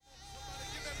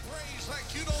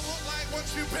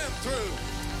what you've been through.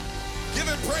 Give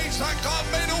him praise like God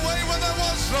made a way when there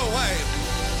was no way.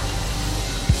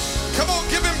 Come on,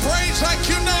 give him praise like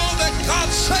you know that God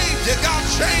saved you, God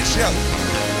changed you.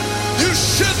 You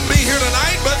shouldn't be here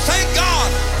tonight, but thank God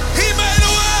he made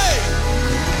a way.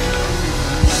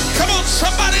 Come on,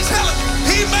 somebody tell him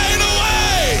he made a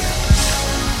way.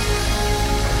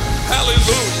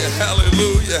 Hallelujah,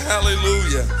 hallelujah,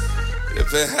 hallelujah. If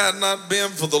it had not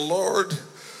been for the Lord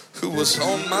who was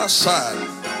on my side.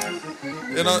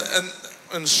 You know, and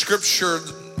in Scripture,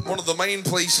 one of the main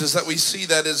places that we see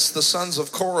that is the sons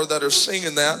of Korah that are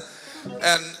singing that.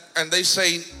 And they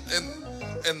say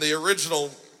in the original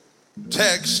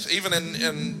text, even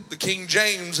in the King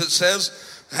James, it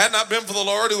says, had not been for the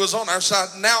Lord who was on our side,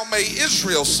 now may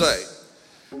Israel say.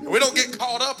 We don't get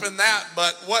caught up in that,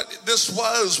 but what this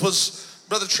was,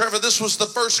 Brother Trevor, this was the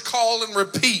first call and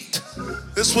repeat.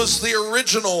 This was the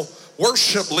original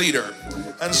worship leader.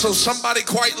 And so somebody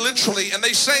quite literally, and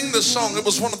they sang this song. It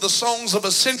was one of the songs of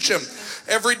ascension.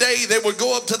 Every day they would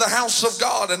go up to the house of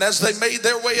God, and as they made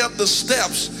their way up the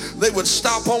steps, they would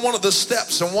stop on one of the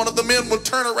steps, and one of the men would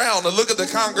turn around and look at the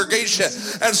congregation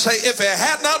and say, if it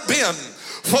had not been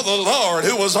for the Lord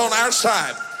who was on our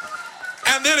side.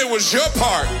 And then it was your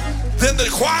part. Then the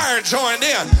choir joined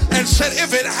in and said,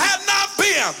 if it had not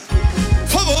been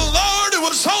for the Lord who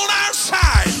was on our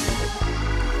side.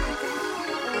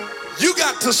 You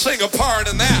got to sing a part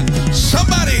in that.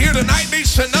 Somebody here tonight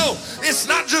needs to know it's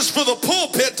not just for the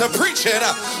pulpit to preach it,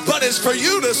 but it's for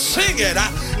you to sing it.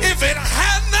 If it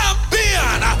had not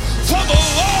been for the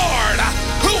Lord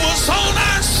who was on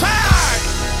our side.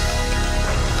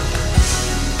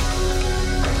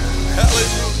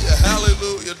 Hallelujah,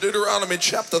 hallelujah. Deuteronomy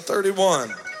chapter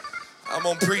 31. I'm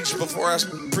going to preach before I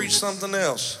preach something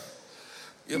else.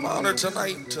 Give honor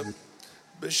tonight to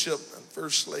Bishop and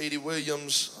First Lady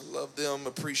Williams. I love them,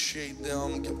 appreciate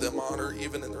them, give them honor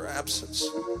even in their absence.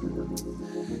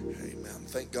 Amen.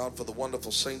 Thank God for the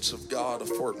wonderful saints of God of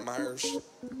Fort Myers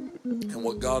and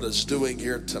what God is doing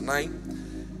here tonight.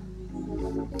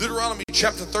 Deuteronomy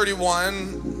chapter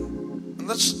 31.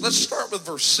 Let's start with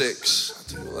verse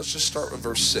 6. Let's just start with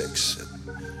verse 6.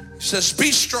 It says,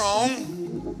 be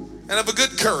strong and of a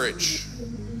good courage.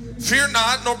 Fear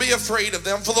not, nor be afraid of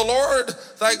them, for the Lord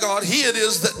thy God, he it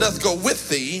is that doth go with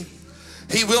thee.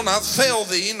 He will not fail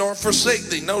thee, nor forsake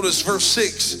thee. Notice verse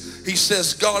 6, he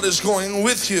says, God is going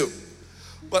with you.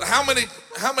 But how many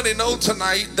know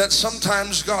tonight that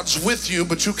sometimes God's with you,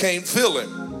 but you can't feel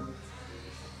him?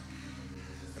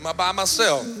 Am I by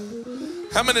myself?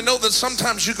 How many know that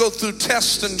sometimes you go through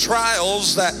tests and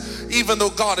trials that even though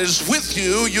God is with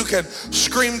you, you can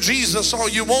scream Jesus all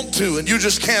you want to, and you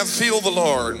just can't feel the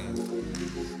Lord.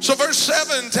 So verse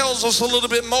 7 tells us a little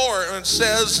bit more. It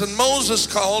says, and Moses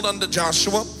called unto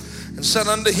Joshua and said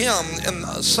unto him in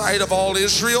the sight of all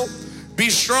Israel,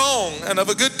 be strong and of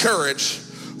a good courage,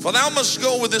 for thou must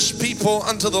go with this people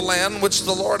unto the land which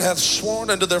the Lord hath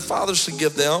sworn unto their fathers to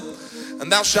give them,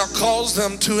 and thou shalt cause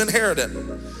them to inherit it.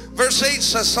 Verse 8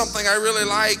 says something I really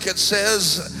like. It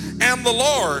says, and the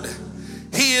Lord,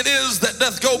 he it is that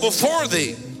doth go before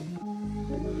thee.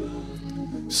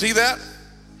 See that?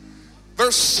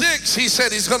 Verse 6, he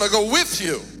said he's going to go with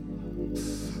you.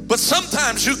 But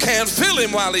sometimes you can't feel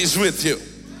him while he's with you.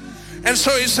 And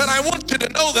so he said, I want you to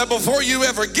know that before you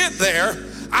ever get there,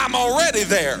 I'm already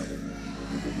there.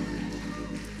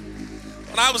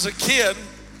 When I was a kid,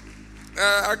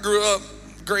 I grew up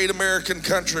great American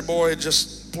country boy,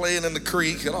 just playing in the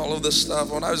creek and all of this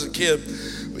stuff. When I was a kid,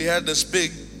 we had this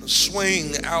big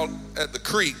swing out at the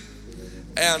creek.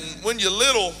 And when you're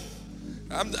little,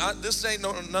 this ain't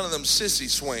none of them sissy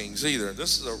swings either.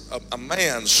 This is a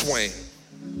man swing.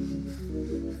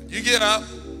 You get up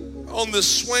on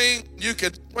this swing, you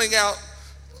could swing out,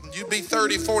 you'd be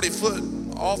 30, 40 foot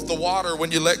off the water when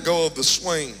you let go of the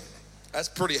swing. That's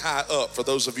pretty high up for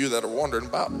those of you that are wondering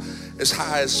about as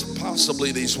high as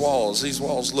possibly these walls. These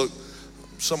walls look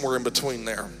somewhere in between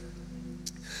there.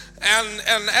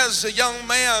 And as a young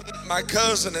man, my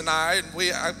cousin and I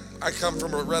come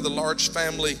from a rather large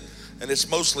family, and it's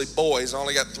mostly boys. I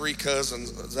only got 3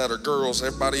 cousins that are girls.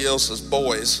 Everybody else is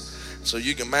boys. So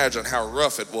you can imagine how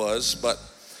rough it was. But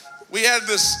we had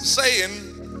this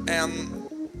saying, and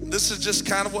this is just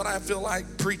kind of what I feel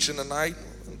like preaching tonight,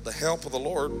 the help of the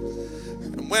Lord.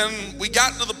 And when we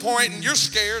got to the point, and you're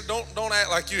scared, don't act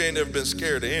like you ain't ever been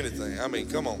scared of anything. I mean,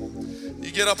 come on.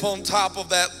 You get up on top of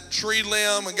that tree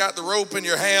limb and got the rope in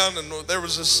your hand, and there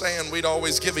was this saying we'd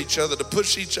always give each other to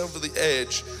push each over the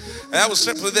edge. And that was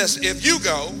simply this: if you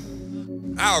go,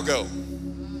 I'll go.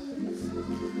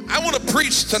 I want to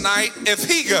preach tonight, if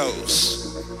he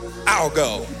goes, I'll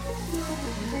go.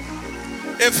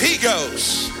 If he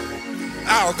goes,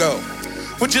 I'll go.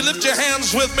 Would you lift your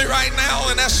hands with me right now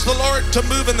and ask the Lord to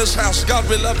move in this house? God,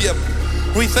 we love you.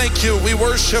 We thank you. We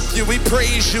worship you. We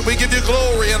praise you. We give you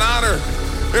glory and honor.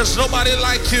 There's nobody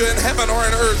like you in heaven or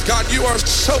in earth. God, you are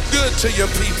so good to your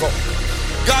people.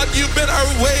 God, you've been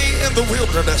our way in the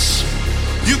wilderness.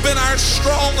 You've been our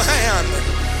strong hand.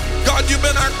 God, you've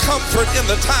been our comfort in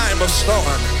the time of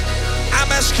storm.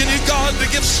 I'm asking you, God, to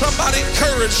give somebody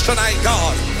courage tonight,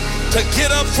 God, to get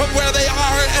up from where they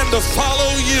are and to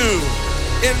follow you.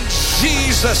 In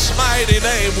Jesus' mighty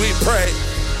name we pray.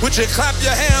 Would you clap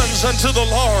your hands unto the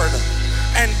Lord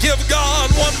and give God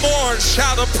one more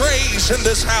shout of praise in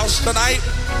this house tonight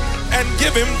and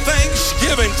give him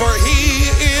thanksgiving, for he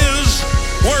is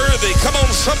worthy. Come on,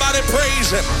 somebody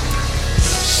praise him.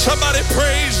 Somebody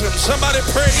praise him. Somebody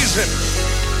praise him.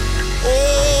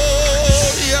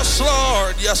 Oh, yes,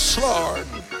 Lord. Yes, Lord.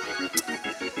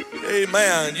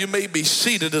 Amen. You may be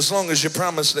seated as long as you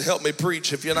promise to help me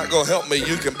preach. If you're not going to help me,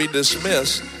 you can be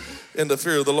dismissed in the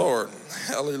fear of the Lord.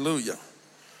 Hallelujah.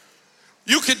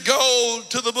 You could go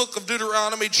to the book of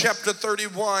Deuteronomy chapter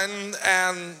 31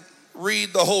 and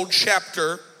read the whole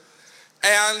chapter,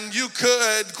 and you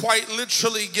could quite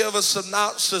literally give a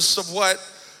synopsis of what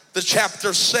the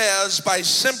chapter says by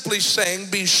simply saying,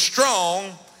 be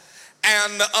strong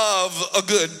and of a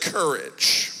good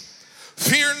courage.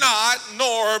 Fear not,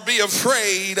 nor be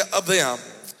afraid of them.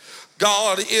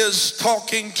 God is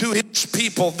talking to his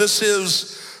people. This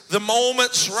is the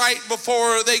moments right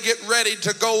before they get ready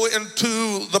to go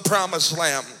into the promised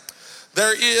land.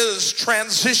 There is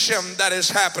transition that is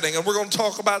happening, and we're going to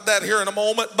talk about that here in a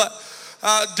moment. But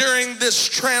during this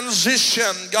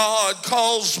transition, God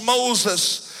calls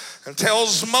Moses and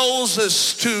tells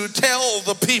Moses to tell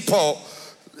the people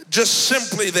just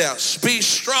simply this: be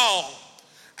strong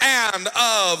and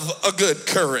of a good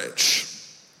courage.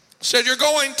 Said you're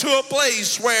going to a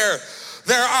place where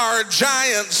there are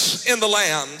giants in the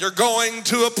land. You're going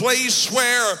to a place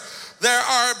where there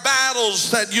are battles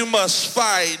that you must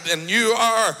fight, and you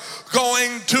are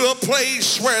going to a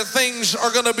place where things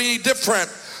are going to be different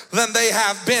than they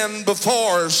have been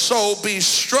before. So be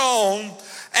strong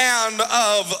and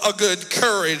of a good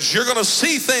courage. You're going to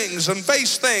see things and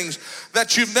face things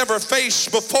that you've never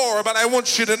faced before, but I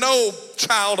want you to know,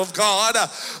 child of God,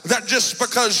 that just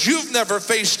because you've never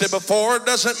faced it before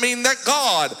doesn't mean that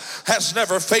God has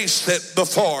never faced it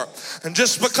before. And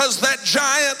just because that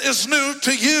giant is new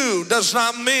to you does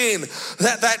not mean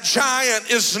that that giant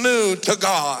is new to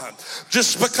God.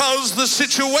 Just because the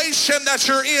situation that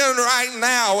you're in right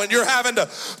now and you're having to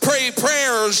pray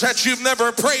prayers that you've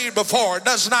never prayed before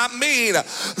does not mean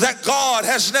that God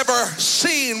has never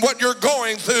seen what you're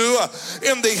going through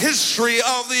in the history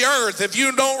of the earth. If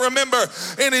you don't remember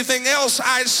anything else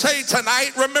I say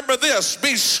tonight, remember this: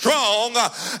 be strong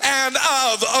and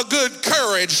of a good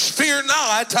courage. Fear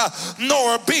not,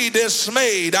 nor be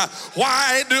dismayed.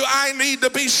 Why do I need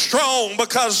to be strong?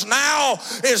 Because now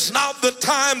is not the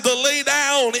time to lay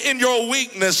down in your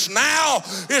weakness. Now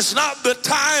is not the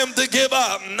time to give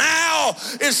up. Now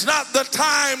is not the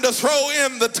time to throw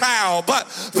in the towel, but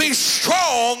be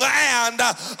strong and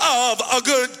of a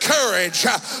good courage.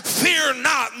 Fear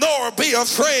not, nor be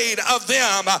afraid of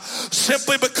them.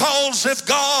 Simply because if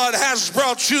God has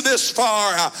brought you this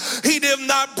far, he did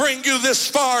not bring you this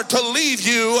far to leave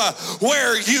you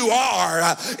where you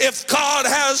are. If God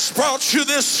has brought you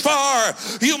this far,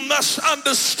 you must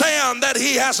understand that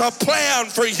he has a plan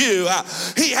for you.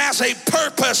 He has a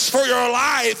purpose for your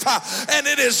life, and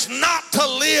it is not to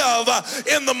live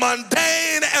in the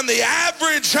mundane and the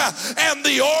average and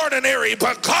the ordinary,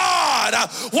 but God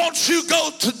wants you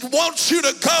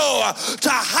to go to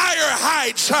higher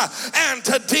heights and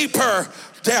to deeper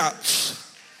depths.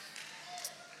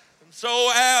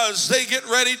 So as they get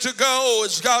ready to go,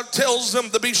 as God tells them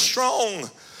to be strong,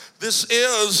 this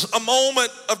is a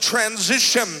moment of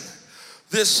transition.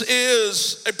 This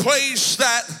is a place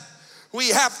that we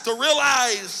have to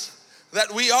realize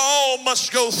that we all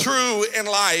must go through in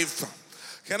life.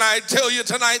 Can I tell you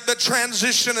tonight that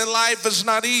transition in life is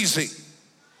not easy?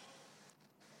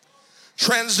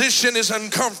 Transition is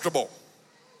uncomfortable.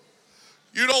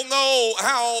 You don't know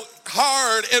how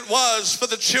hard it was for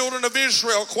the children of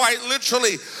Israel. Quite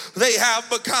literally, they have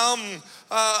become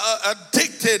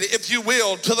addicted, if you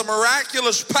will, to the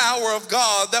miraculous power of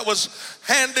God that was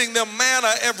handing them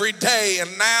manna every day.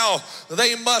 And now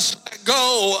they must let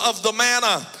go of the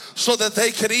manna so that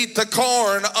they could eat the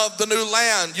corn of the new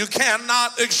land. You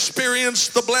cannot experience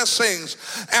the blessings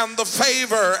and the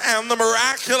favor and the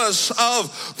miraculous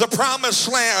of the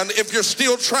promised land if you're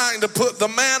still trying to put the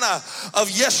manna of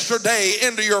yesterday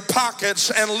into your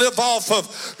pockets and live off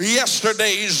of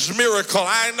yesterday's miracle.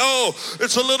 I know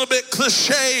it's a little bit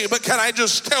cliche, but can I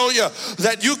just tell you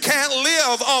that you can't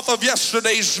live off of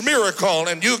yesterday's miracle,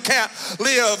 and you can't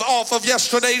live off of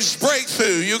yesterday's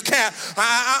breakthrough. You can't.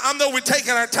 I know we're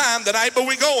taking our time tonight, but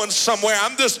we're going somewhere.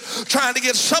 I'm just trying to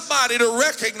get somebody to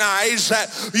recognize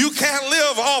that you can't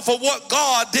live off of what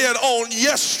God did on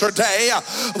yesterday,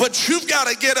 but you've got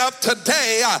to get up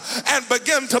today and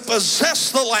begin to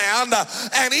possess the land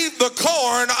and eat the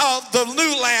corn of the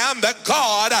new land that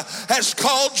God has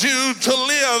called you to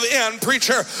live in.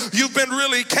 Preacher, you've been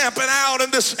really camping out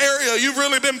in this area. You've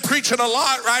really been preaching a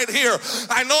lot right here.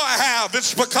 I know I have.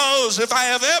 It's because if I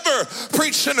have ever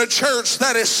preached in a church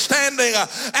that is standing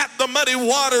at the muddy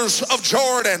waters of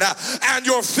Jordan and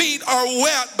your feet are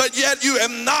wet, but yet you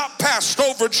have not passed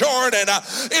over Jordan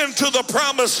into the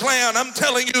promised land, I'm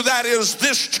telling you that is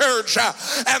this church,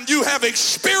 and you have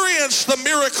experienced the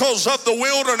miracles of the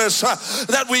wilderness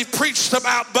that we've preached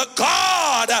about, but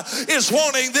God is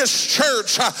wanting this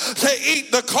church to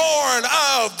eat the corn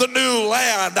of the new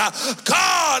land.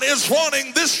 God is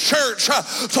wanting this church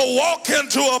to walk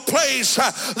into a place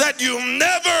that you've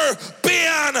never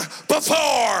been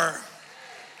before.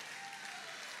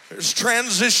 There's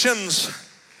transitions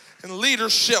in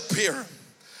leadership here.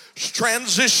 There's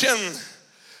transition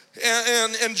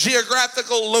in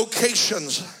geographical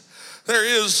locations. There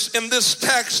is, in this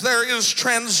text, there is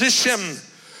transition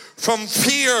from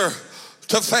fear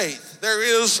to faith. There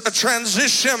is a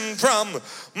transition from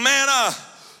manna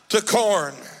to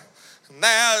corn. And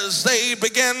as they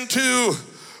begin to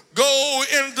go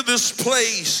into this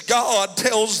place, God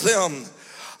tells them,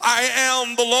 I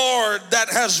am the Lord that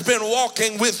has been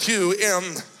walking with you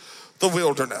in the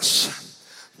wilderness.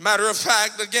 Matter of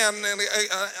fact, again,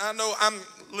 I know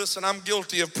I'm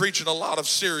guilty of preaching a lot of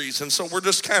series, and so we're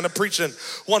just kind of preaching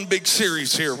one big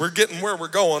series here. We're getting where we're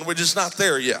going. We're just not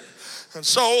there yet. And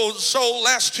so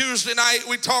last Tuesday night,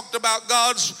 we talked about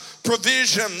God's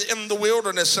provision in the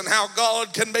wilderness and how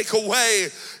God can make a way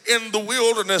in the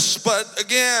wilderness. But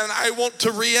again, I want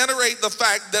to reiterate the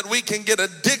fact that we can get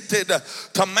addicted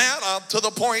to manna to the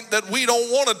point that we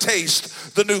don't want to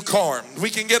taste the new corn. We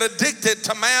can get addicted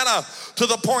to manna to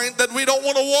the point that we don't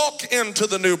want to walk into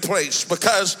the new place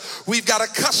because we've got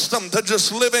accustomed to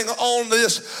just living on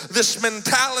this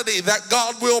mentality that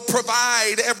God will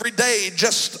provide every day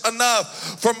just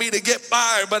enough for me to get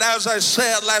by. But as I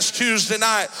said last Tuesday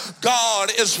night,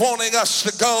 God is wanting us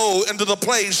to go into the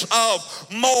place of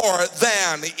more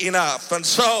than enough. And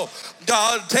so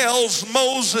God tells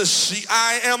Moses,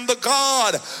 I am the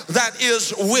God that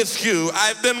is with you.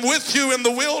 I've been with you in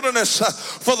the wilderness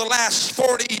for the last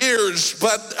 40 years,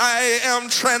 but I am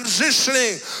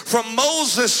transitioning from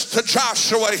Moses to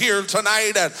Joshua here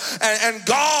tonight. And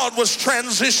God was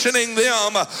transitioning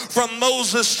them from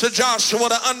Moses to Joshua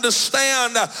to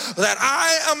understand that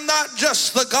I am not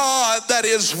just the God that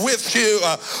is with you,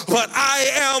 but I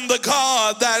am the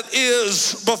God that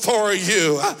is before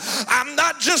you. I'm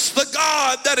not just the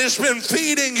God that has been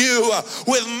feeding you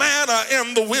with manna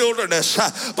in the wilderness,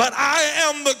 but I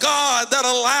am the God that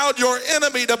allowed your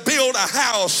enemy to build a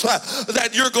house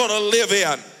that you're going to live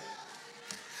in.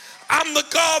 I'm the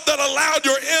God that allowed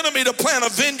your enemy to plant a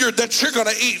vineyard that you're going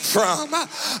to eat from.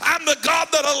 I'm the God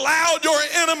that allowed your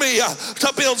enemy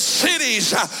to build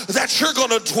cities that you're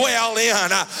going to dwell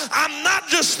in. I'm not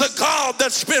just the God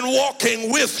that's been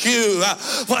walking with you,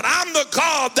 but I'm the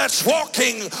God that's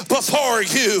walking before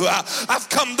you. I've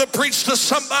come to preach to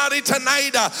somebody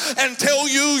tonight and tell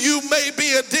you, you may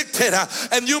be addicted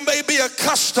and you may be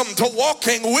accustomed to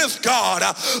walking with God,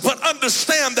 but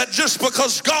understand that just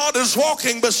because God is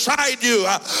walking beside you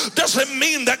doesn't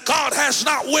mean that God has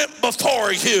not went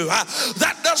before you.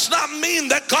 That does not mean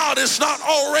that God is not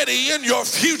already in your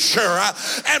future.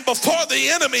 And before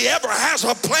the enemy ever has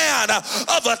a plan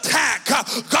of attack,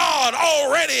 God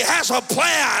already has a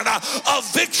plan of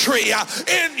victory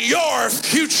in your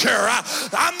future.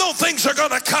 I know things are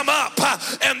going to come up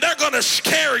and they're going to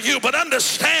scare you, but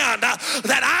understand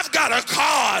that I've got a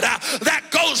God that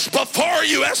goes before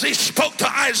you. As he spoke to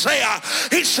Isaiah,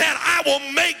 he said, I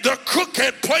will make the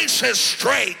crooked places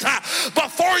straight.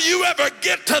 Before you ever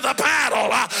get to the battle,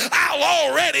 I'll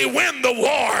already win the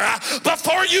war.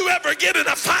 Before you ever get in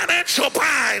a financial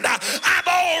bind, I've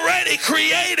already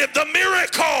created the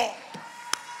miracle.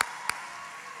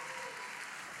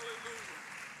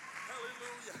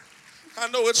 Hallelujah. I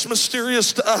know it's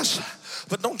mysterious to us,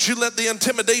 But don't you let the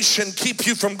intimidation keep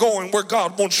you from going where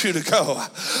God wants you to go.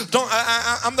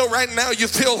 I know right now you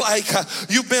feel like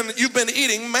you've been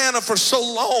eating manna for so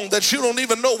long that you don't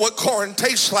even know what corn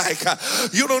tastes like.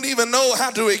 You don't even know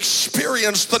how to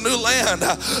experience the new land.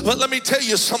 But let me tell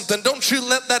you something. Don't you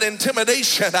let that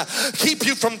intimidation keep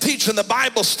you from teaching the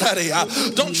Bible study.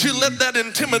 Don't you let that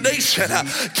intimidation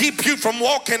keep you from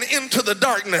walking into the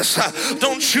darkness.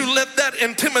 Don't you let that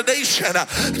intimidation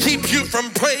keep you from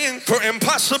praying for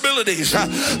impossibilities,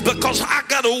 because I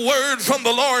got a word from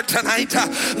the Lord tonight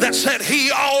that said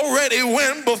he already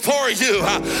went before you,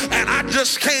 and I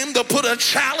just came to put a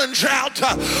challenge out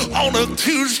on a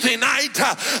Tuesday night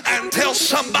and tell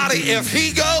somebody, if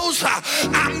he goes,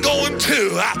 I'm going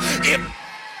to.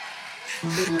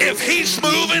 If he's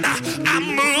moving,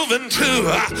 I'm moving too.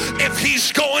 If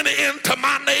he's going into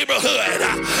my neighborhood,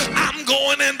 I'm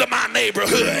going into my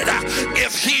neighborhood.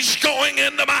 If he's going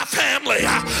into my family,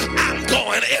 I'm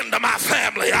going into my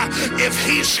family. If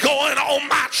he's going on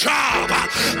my job,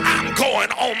 I'm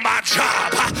going on my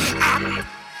job.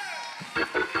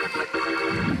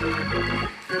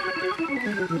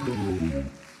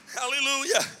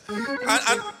 Hallelujah.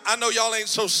 I know y'all ain't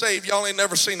so saved. Y'all ain't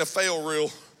never seen a fail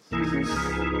reel.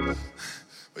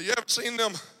 But you ever seen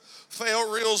them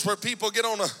fail reels where people get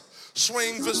on a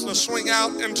swing, fixing to swing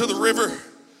out into the river,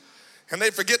 and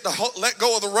they forget to let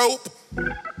go of the rope?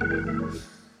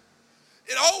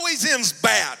 It always ends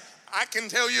bad. I can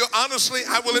tell you honestly,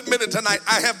 I will admit it tonight,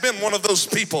 I have been one of those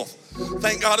people.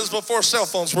 Thank God it's before cell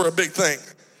phones were a big thing.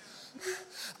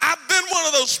 I've been one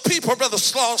of those people, Brother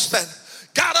Sloss, that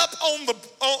got up on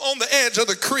the edge of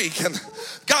the creek and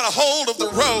got a hold of the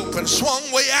rope and swung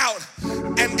way out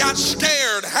and got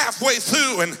scared halfway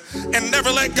through and never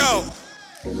let go.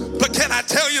 But can I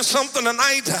tell you something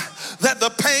tonight? That the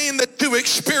pain that you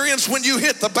experience when you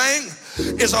hit the bank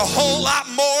is a whole lot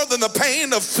more than the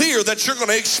pain of fear that you're going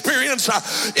to experience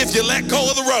if you let go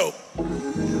of the rope.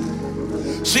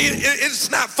 See, it's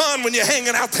not fun when you're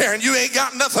hanging out there and you ain't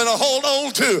got nothing to hold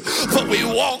on to. But we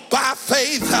walk by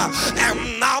faith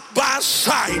and not by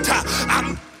sight.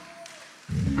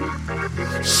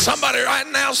 Somebody right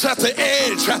now is at the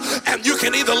edge, and you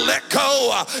can either let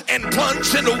go and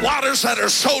plunge into waters that are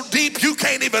so deep you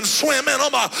can't even swim in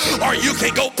them, or you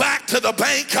can go back to the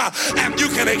bank and you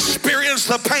can experience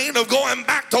the pain of going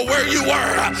back to where you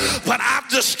were. But I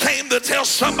just came to tell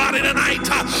somebody tonight,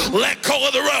 let go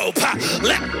of the rope.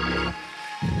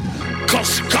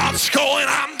 Because God's going,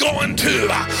 I'm going to.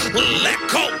 Let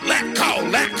go, let go,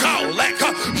 let go, let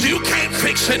go. You can't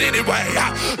fix it anyway.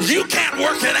 You can't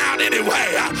work it out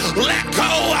anyway. Let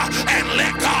go and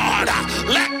let God.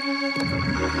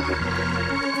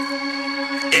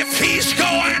 If he's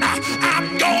going,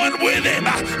 I'm going with him.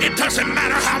 It doesn't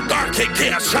matter how dark it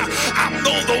gets. I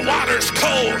know the water's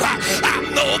cold. I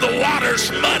know the water's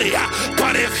muddy.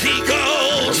 But if he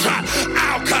goes,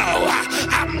 I'll go.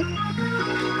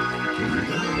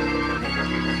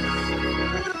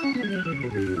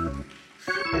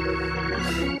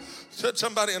 Touch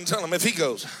somebody and tell them, if he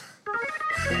goes,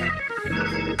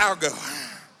 I'll go.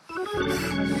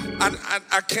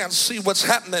 I can't see what's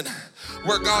happening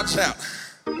where God's at.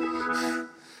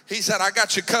 He said, I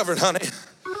got you covered, honey,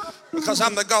 because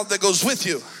I'm the God that goes with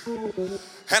you,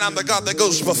 and I'm the God that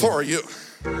goes before you.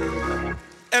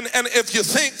 And if you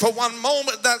think for one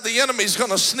moment that the enemy's going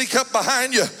to sneak up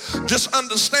behind you, just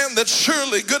understand that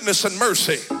surely goodness and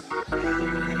mercy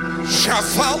shall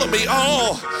follow me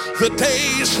all the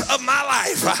days of my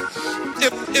life.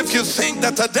 If you think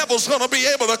that the devil's going to be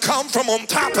able to come from on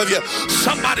top of you,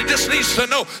 somebody just needs to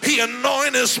know he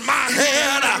anointeth my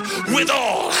head with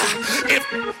oil.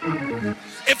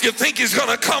 If you think he's going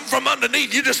to come from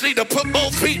underneath, you just need to put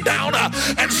both feet down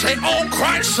and say, on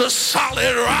Christ the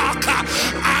solid rock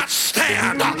I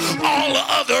stand. All the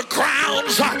other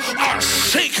grounds are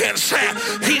sinking sand.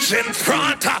 He's in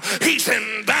front, he's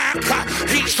in back,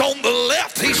 he's on the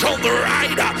left, he's on the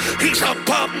right, he's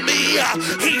above me,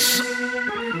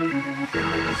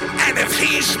 and if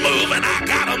he's moving, I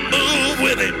gotta move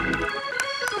with him.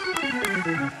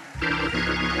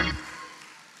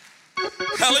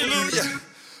 Hallelujah.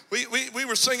 We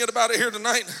were singing about it here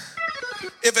tonight.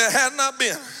 If it had not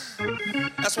been,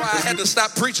 that's why I had to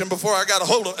stop preaching before I got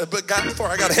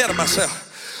ahead of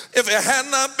myself. If it had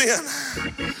not been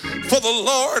for the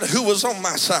Lord who was on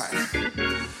my side.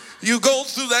 You go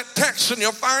through that text and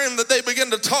you'll find that they begin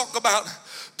to talk about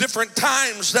different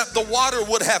times that the water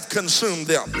would have consumed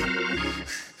them.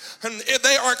 And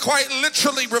they are quite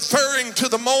literally referring to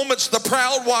the moments the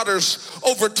proud waters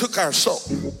overtook our soul.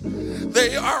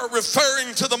 They are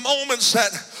referring to the moments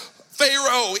that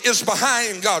Pharaoh is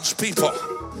behind God's people.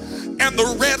 and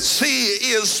the Red Sea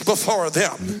is before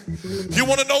them. You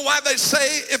want to know why they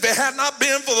say, if it had not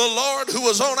been for the Lord who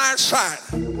was on our side?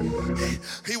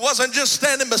 He wasn't just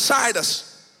standing beside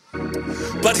us,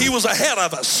 but he was ahead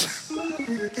of us.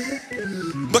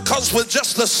 Because with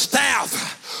just the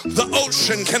staff, the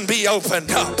ocean can be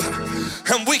opened up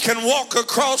and we can walk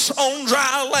across on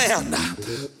dry land.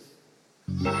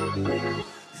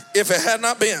 If it had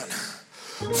not been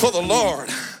for the Lord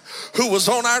who was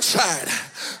on our side.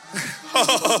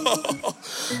 Oh,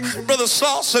 Brother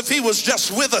Sauce, if he was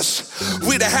just with us,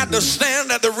 we'd have had to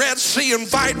stand at the Red Sea and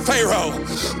fight Pharaoh.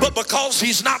 But because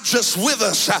he's not just with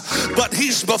us, but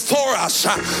he's before us,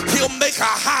 he'll make a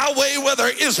highway where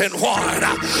there isn't one.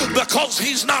 Because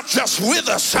he's not just with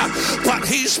us, but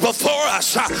he's before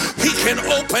us, he can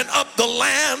open up the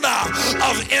land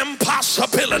of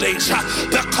impossibilities.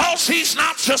 Because he's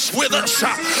not just with us,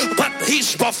 but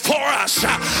he's before us,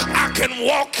 I can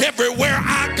walk everywhere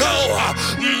I go,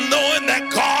 knowing that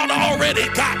God already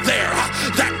got there,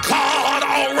 that God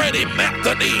already met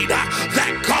the need,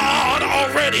 that God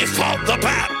already fought the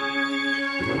battle.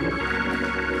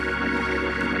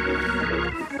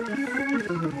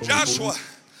 Joshua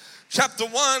chapter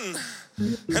 1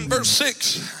 and verse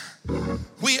 6.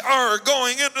 We are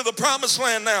going into the promised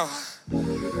land now,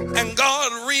 and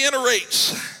God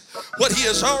reiterates what he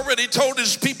has already told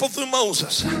his people through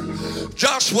Moses.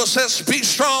 Joshua says, be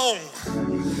strong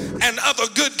and of a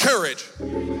good courage.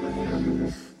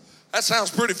 That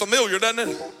sounds pretty familiar, doesn't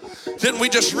it? Didn't we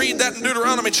just read that in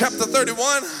Deuteronomy chapter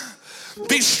 31?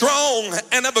 Be strong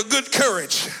and of a good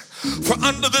courage, for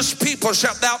unto this people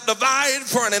shalt thou divide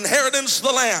for an inheritance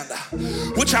the land,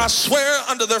 which I swear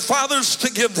unto their fathers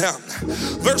to give them.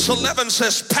 Verse 11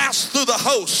 says, pass through the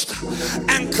host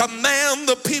and command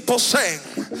the people, saying,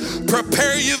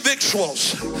 prepare you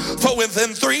victuals, for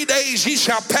within 3 days ye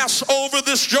shall pass over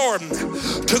this Jordan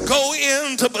to go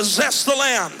in to possess the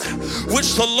land,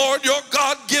 which the Lord your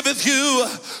God giveth you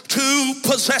to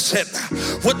possess it.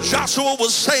 What Joshua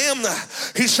was saying,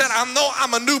 he said, I know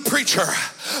I'm a new preacher,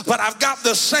 but I've got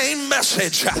the same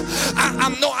message.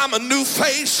 I know I'm a new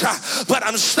face, but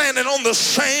I'm standing on the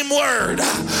same word.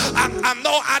 I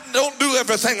know I don't do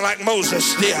everything like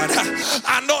Moses did.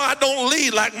 I know I don't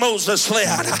lead like Moses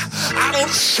led. I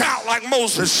don't shout like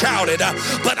Moses shouted,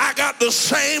 but I got the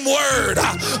same word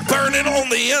burning on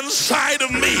the inside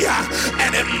of me.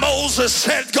 And if Moses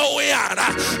said go in,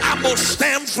 I'm going to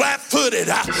stand flat-footed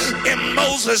in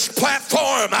Moses'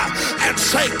 platform and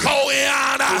say go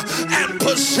in and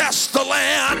possess the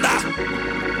land.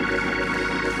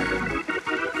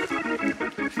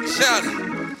 He said,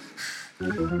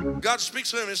 God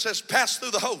speaks to him and says, pass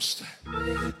through the host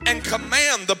and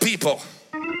command the people.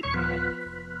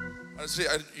 See,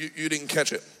 you didn't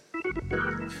catch it.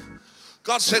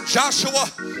 God said,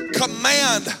 Joshua,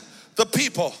 command the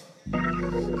people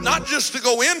not just to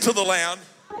go into the land,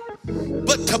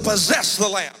 but to possess the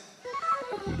land.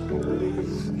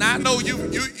 Now I know you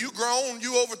grown,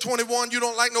 you over 21, you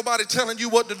don't like nobody telling you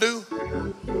what to do.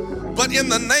 But in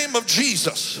the name of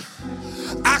Jesus,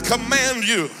 I command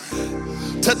you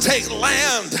to take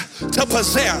land to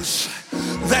possess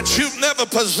that you've never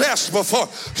possessed before.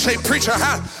 Say, preacher,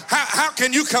 how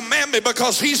can you command me?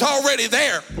 Because he's already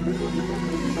there.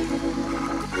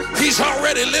 He's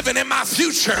already living in my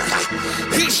future.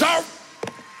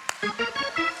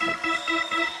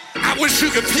 I wish you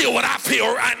could feel what I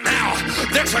feel right now.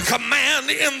 There's a command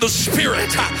in the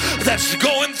spirit that's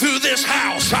going through this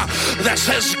house that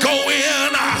says go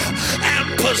in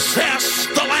and possess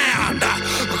the land.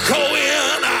 Go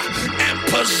in and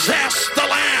possess the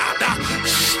land.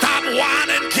 Stop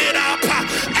whining, get up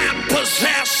and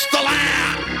possess the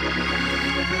land.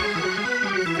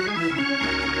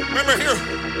 Remember here,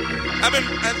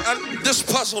 this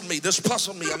puzzled me.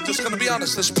 I'm just going to be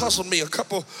honest. This puzzled me. A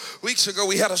couple weeks ago,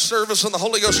 we had a service and the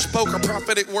Holy Ghost spoke a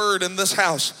prophetic word in this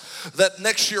house that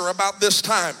next year about this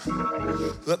time,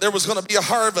 that there was going to be a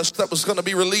harvest that was going to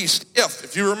be released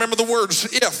if you remember the words,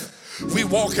 if we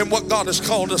walk in what God has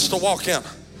called us to walk in.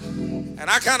 And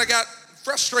I kind of got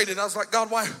frustrated. I was like, God,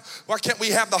 why can't we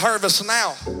have the harvest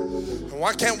now? And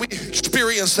why can't we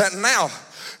experience that now?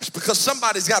 It's because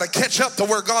somebody's got to catch up to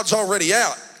where God's already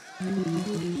at.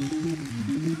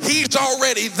 He's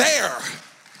already there.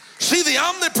 See, the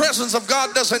omnipresence of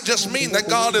God doesn't just mean that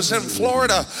God is in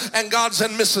Florida and God's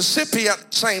in Mississippi at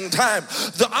the same time.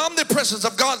 The omnipresence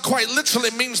of God quite literally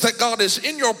means that God is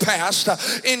in your past,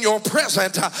 in your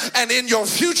present, and in your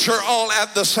future all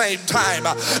at the same time.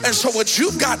 And so what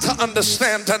you've got to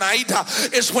understand tonight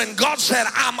is when God said,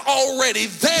 I'm already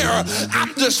there,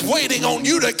 I'm just waiting on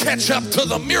you to catch up to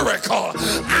the miracle.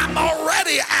 I'm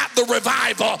already at the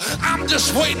revival. I'm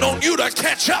just waiting on you to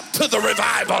catch up to the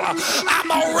revival.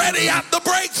 I'm already at the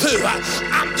breakthrough.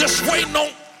 I'm just waiting on.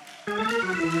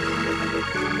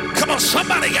 Come on,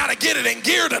 somebody got to get it in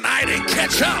gear tonight and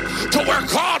catch up to where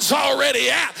God's already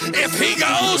at. If he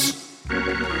goes,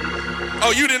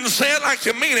 oh, you didn't say it like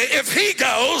you mean it. If he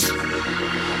goes,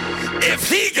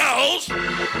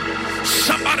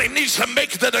 somebody needs to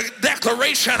make the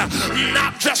declaration,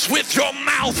 not just with your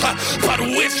mouth, but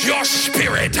with your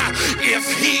spirit.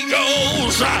 If he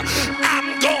goes,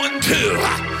 I'm going to.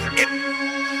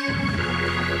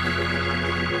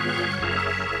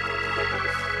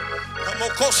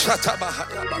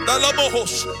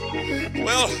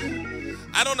 Well,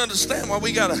 I don't understand why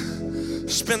we gotta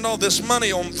spend all this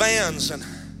money on vans and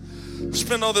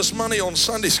spend all this money on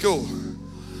Sunday school,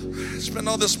 spend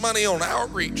all this money on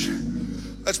outreach.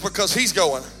 That's because he's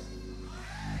going.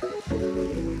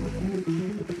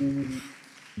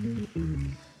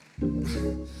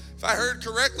 If I heard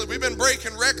correctly, we've been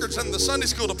breaking records in the Sunday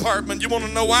school department. You want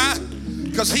to know why?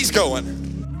 Because he's going.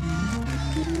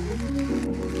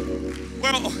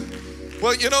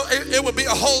 Well, you know, it would be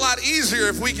a whole lot easier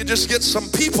if we could just get some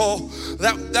people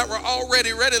that were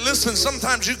already ready. Listen,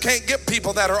 sometimes you can't get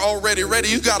people that are already ready.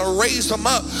 You got to raise them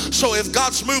up. So if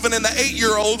God's moving in the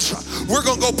 8-year-olds, we're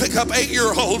going to go pick up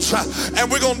 8-year-olds and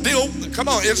we're going to deal. Come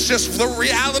on, it's just the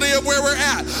reality of where we're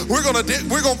at. We're going to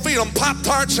feed them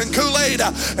Pop-Tarts and Kool-Aid,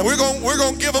 and we're going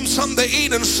to give them something to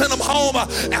eat and send them home,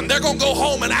 and they're going to go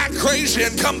home and act crazy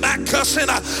and come back cussing.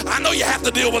 I know you have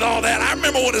to deal with all that. I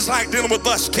remember what it's like dealing with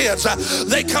bus kids.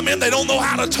 They come in, they don't know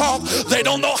how to talk, they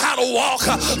don't know how to walk,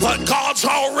 but God's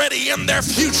already in their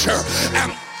future.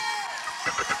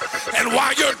 And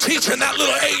while you're teaching that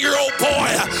little 8-year-old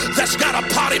boy that's got a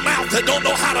potty mouth that don't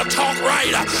know how to talk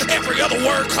right, every other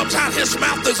word comes out his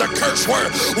mouth is a curse word.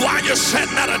 While you're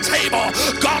sitting at a table,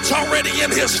 God's already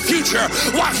in his future.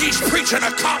 While he's preaching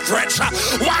a conference,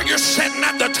 while you're sitting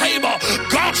at the table,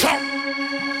 God's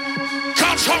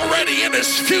already in his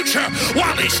future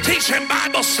while he's teaching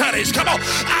Bible studies. Come on,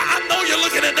 I know you're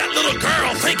looking at that little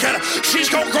girl thinking she's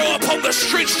going to grow up on the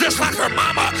streets just like her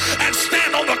mama and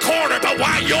stand on the corner, but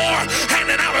while you're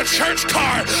handing out a church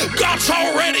card, God's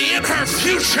already in her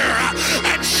future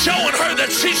and showing her that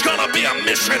she's going to be a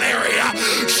missionary.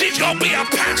 She's going to be a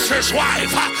pastor's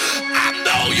wife. I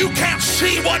know you can't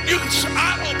see what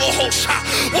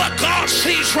God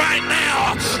sees right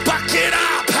now, but get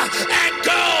up and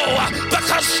go,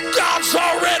 because God's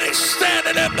already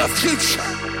standing in the future.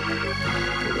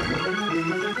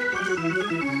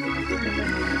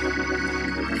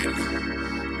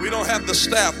 We don't have the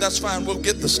staff. That's fine. We'll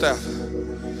get the staff.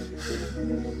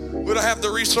 We don't have the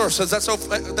resources. That's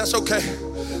okay.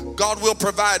 God will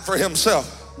provide for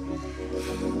himself.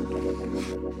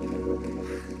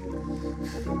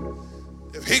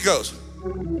 If he goes,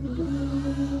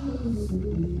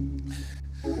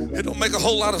 it don't make a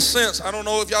whole lot of sense. I don't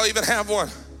know if y'all even have one.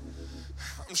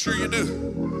 I'm sure you do.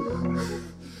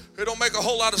 It don't make a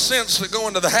whole lot of sense to go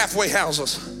into the halfway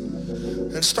houses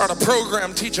and start a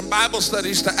program teaching Bible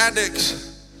studies to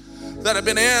addicts that have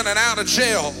been in and out of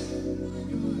jail.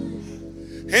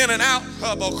 In and out.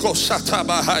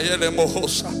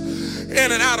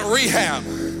 In and out of rehab.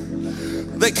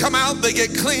 They come out, they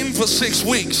get clean for 6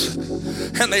 weeks,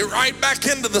 and they right back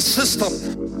into the system.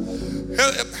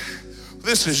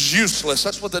 This is useless.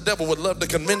 That's what the devil would love to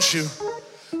convince you.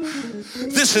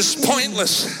 This is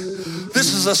pointless.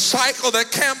 This is a cycle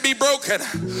that can't be broken.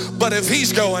 But if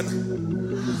he's going,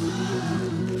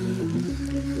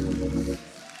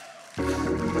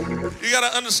 you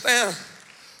got to understand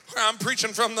where I'm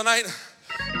preaching from tonight.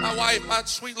 My wife, my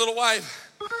sweet little wife,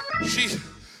 she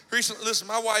recently, listen,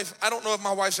 my wife, I don't know if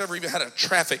my wife's ever even had a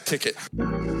traffic ticket.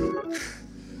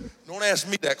 Don't ask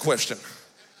me that question.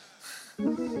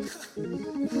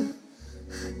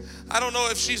 I don't know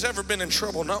if she's ever been in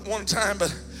trouble, not one time,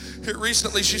 but here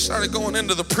recently she started going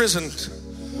into the prison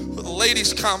for the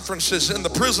ladies' conferences in the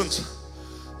prisons.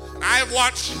 And I have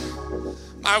watched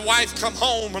my wife come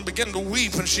home and begin to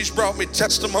weep, and she's brought me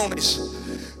testimonies.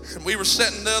 And we were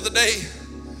sitting the other day,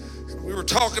 and we were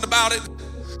talking about it,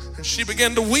 and she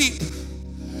began to weep.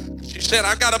 She said,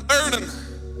 I got a burden.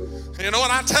 And you know what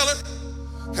I tell her?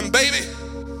 And baby,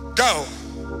 go.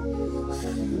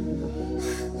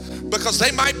 Because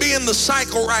they might be in the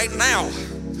cycle right now,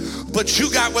 but you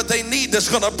got what they need that's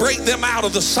going to break them out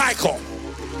of the cycle.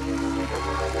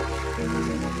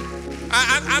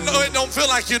 I know it don't feel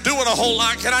like you're doing a whole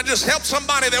lot. Can I just help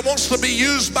somebody that wants to be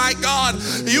used by God?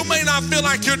 You may not feel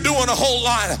like you're doing a whole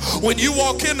lot. When you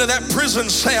walk into that prison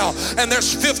cell and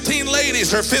there's 15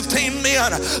 ladies or 15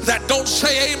 men that don't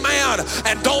say amen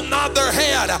and don't nod their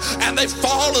head and they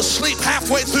fall asleep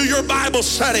halfway through your Bible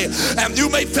study, and you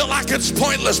may feel like it's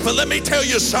pointless, but let me tell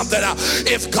you something.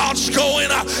 If God's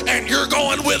going and you're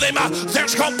going with him,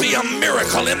 there's going to be a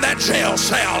miracle in that jail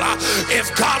cell.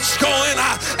 If God's going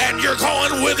and you're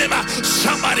going with him,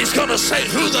 somebody's going to say,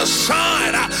 who the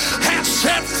Son has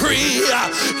set free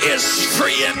is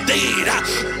free indeed.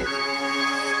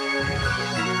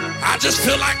 I just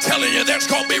feel like telling you there's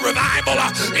going to be revival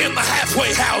in the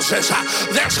halfway houses.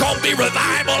 There's going to be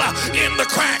revival in the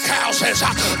crack houses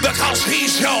because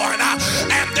he's going.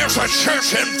 And there's a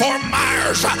church in Fort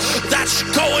Myers that's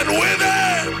going with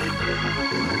it.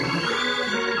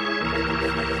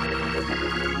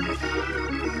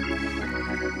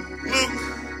 Luke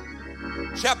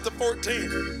chapter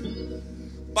 14,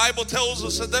 Bible tells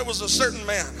us that there was a certain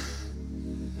man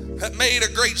that made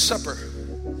a great supper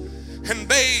and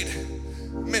bade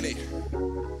many.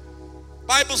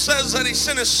 Bible says that he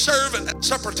sent his servant at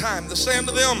supper time to say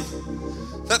unto them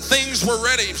that things were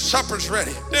ready, supper's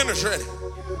ready, dinner's ready.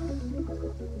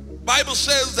 Bible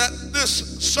says that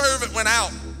this servant went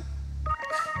out,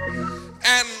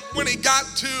 and when he got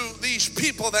to these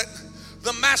people that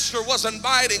the master was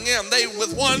inviting in, they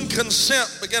with one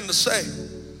consent began to say,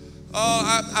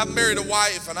 I've married a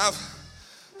wife, and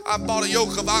I've bought a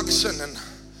yoke of oxen, and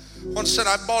one said,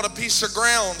 I bought a piece of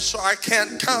ground so I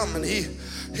can't come. And he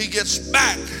gets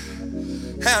back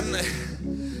and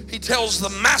he tells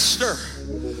the master,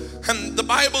 and the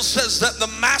Bible says that the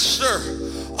master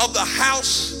of the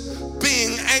house,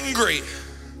 being angry,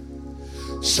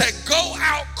 said, go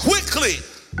out quickly.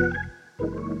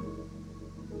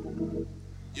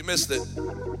 You missed it.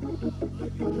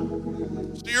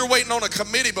 So you're waiting on a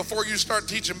committee before you start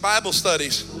teaching Bible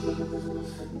studies.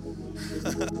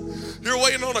 You're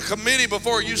waiting on a committee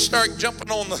before you start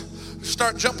jumping on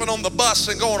the bus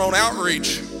and going on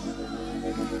outreach.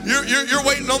 You're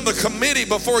waiting on the committee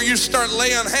before you start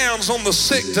laying hands on the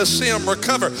sick to see them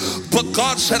recover. But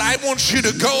God said, I want you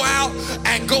to go out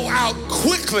and go out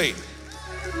quickly.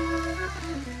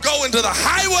 Go into the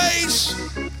highways,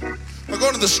 or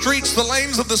go to the streets, the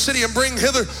lanes of the city, and bring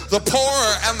hither the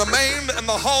poor and the maimed and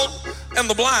the halt and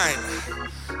the blind.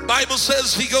 Bible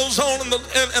says he goes on,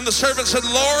 and the servant said,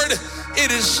 Lord,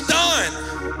 it is done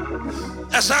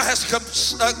as thou hast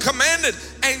commanded,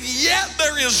 and yet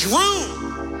there is room.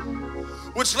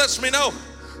 Which lets me know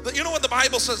that, you know what the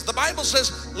Bible says? The Bible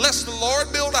says, lest the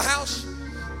Lord build a house,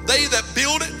 they that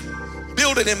build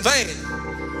it in vain.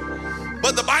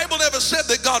 But the Bible never said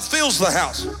that God fills the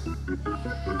house.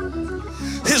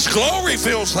 His glory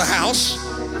fills the house,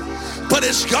 but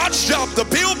it's God's job to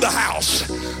build the house.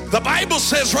 The Bible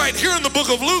says right here in the book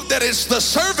of Luke that it's the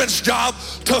servant's job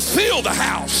to fill the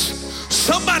house.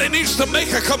 Somebody needs to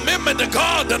make a commitment to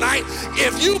God tonight.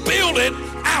 If you build it,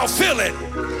 I'll fill it.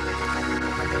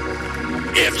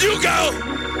 If you go,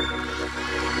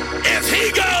 if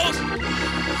he goes,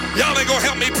 y'all ain't gonna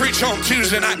help me preach on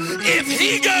Tuesday night. If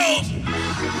he goes,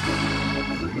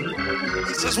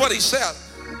 this is what he said.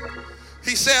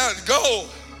 He said, go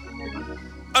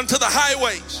unto the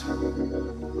highways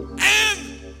and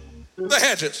the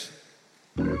hedges.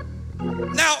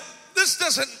 Now, this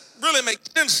doesn't really make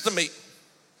sense to me.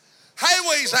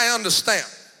 Highways, I understand.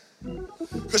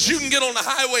 Because you can get on the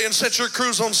highway and set your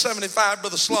cruise on 75,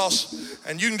 Brother Sloss,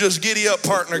 and you can just giddy up,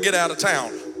 partner, get out of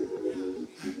town.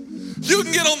 You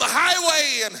can get on the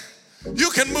highway and you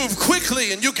can move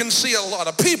quickly and you can see a lot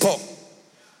of people.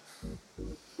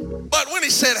 But when he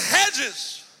said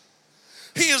hedges,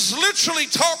 he is literally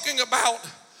talking about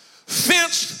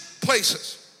fenced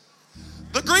places.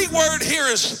 The Greek word here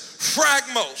is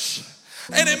phragmos,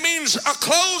 and it means a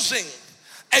closing,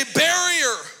 a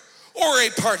barrier, or a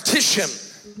partition.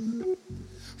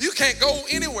 You can't go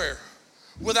anywhere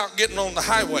without getting on the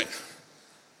highway.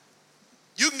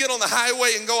 You can get on the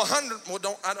highway and go 100,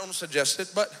 well, I don't suggest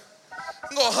it, but you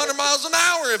can go 100 miles an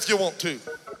hour if you want to.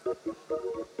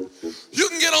 You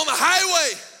can get on the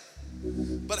highway,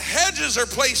 but hedges are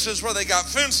places where they got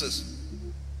fences.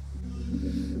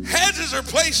 Hedges are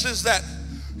places that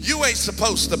you ain't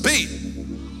supposed to be.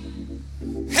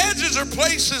 Hedges are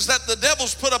places that the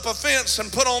devil's put up a fence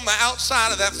and put on the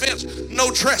outside of that fence,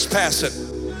 no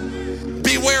trespassing.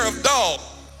 Beware of dog.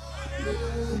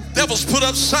 Devil's put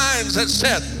up signs that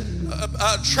said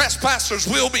trespassers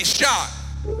will be shot.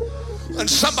 And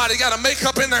somebody got to make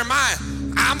up in their mind,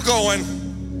 I'm going.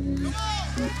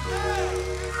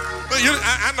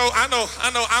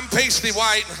 I know, I'm pasty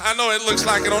white. I know it looks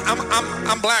like it.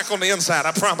 I'm black on the inside,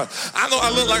 I promise. I know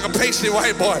I look like a pasty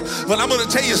white boy, but I'm going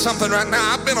to tell you something right now.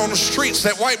 I've been on the streets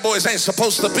that white boys ain't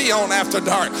supposed to be on after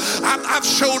dark. I've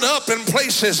showed up in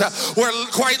places where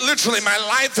quite literally my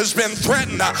life has been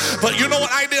threatened. But you know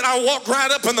what I did? I walked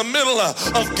right up in the middle of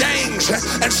gangs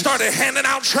and started handing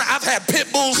out. I've had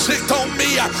pit bulls sicked on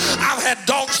me. I've had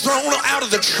dogs thrown out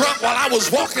of the truck while I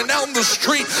was walking down the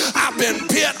street. I've been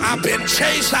bit. I've been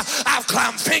chased. I've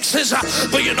climbed fences.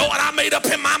 But you know what I made up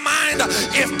in my mind?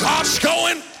 If God's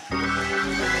going,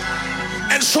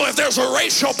 and so if there's a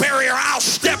racial barrier, I'll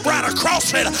step right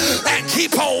across it and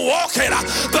keep on walking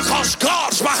because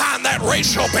God's behind that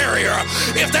racial barrier.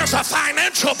 If there's a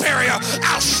financial barrier,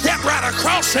 I'll step right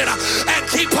across it and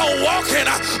keep on walking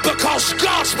because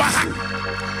God's behind.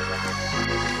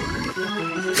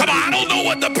 Come on, I don't know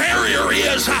what the barrier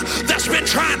is that's been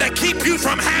trying to keep you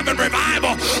from having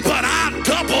revival, but I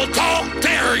double dog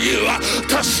dare you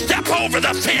to step over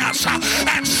the fence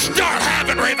and start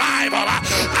having revival.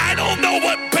 I don't know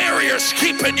what barrier's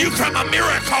keeping you from a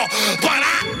miracle, but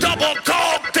I double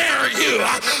dog dare you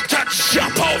to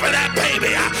jump over that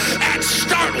baby and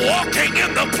start walking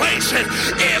in the places.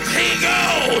 If he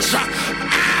goes,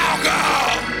 I'll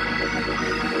go.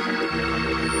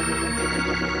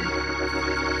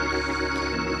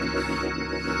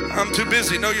 I'm too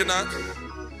busy. No, you're not.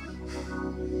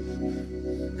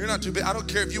 You're not too busy. I don't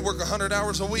care if you work 100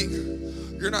 hours a week.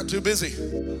 You're not too busy.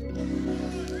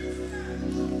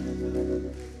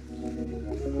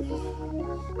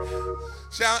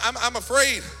 See, I'm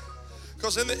afraid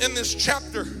because in this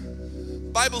chapter,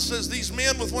 Bible says these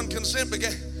men with one consent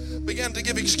began to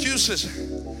give excuses.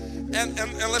 And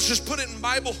let's just put it in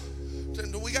Bible.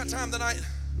 Do we got time tonight?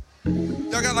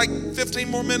 Y'all got like 15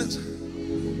 more minutes?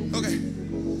 Okay.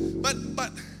 But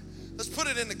let's put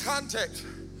it into context.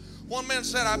 One man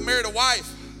said, I married a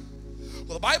wife.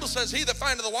 Well, the Bible says, he that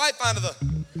findeth a wife findeth a...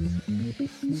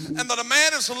 And that a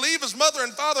man is to leave his mother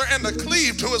and father and to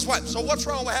cleave to his wife. So what's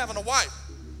wrong with having a wife?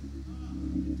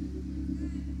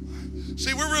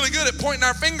 See, we're really good at pointing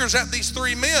our fingers at these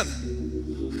three men.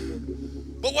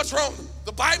 But what's wrong?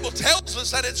 The Bible tells us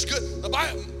that it's good.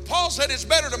 Paul said it's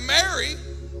better to marry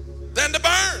than to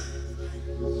burn.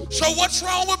 So what's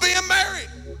wrong with being married?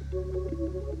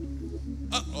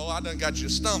 Oh, I done got you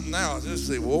stumped now. Just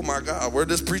say, oh my God, where'd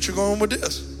this preacher going with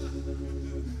this?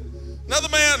 Another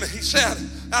man, he said,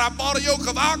 and I bought a yoke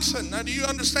of oxen. Now, do you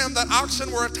understand that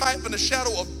oxen were a type and a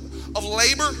shadow of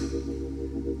labor?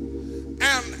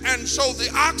 And so the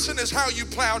oxen is how you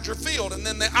plowed your field, and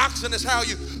then the oxen is how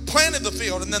you planted the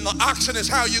field, and then the oxen is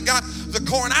how you got the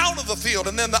corn out of the field,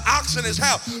 and then the oxen is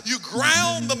how you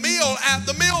ground the meal at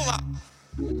the mill line.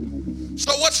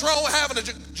 So what's wrong with having a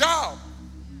job?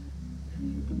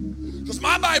 Because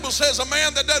my Bible says a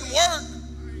man that doesn't work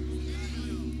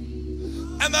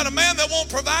and that a man that won't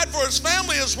provide for his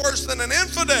family is worse than an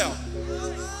infidel.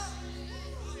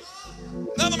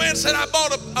 Another man said, I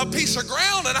bought a piece of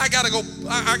ground and I gotta go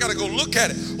look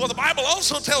at it. Well, the Bible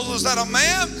also tells us that a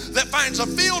man that finds a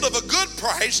field of a good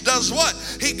price does what?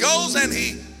 He goes and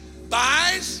he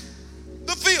buys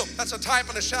the field. That's a type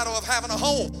and a shadow of having a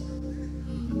home.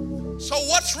 So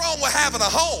what's wrong with having a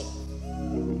home?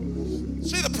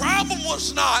 See, the problem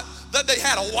was not that they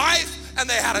had a wife and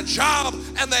they had a job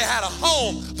and they had a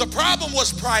home. The problem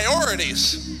was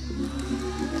priorities.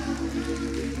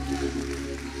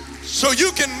 So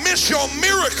you can miss your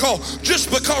miracle just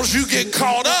because you get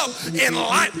caught up in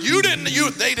life.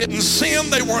 They didn't sin,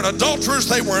 they weren't adulterers,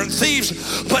 they weren't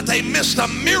thieves, but they missed a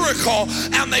miracle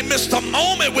and they missed a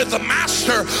moment with the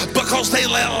master because they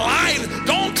let life.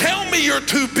 Don't tell me you're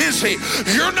too busy.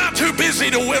 You're not too busy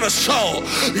to win a soul.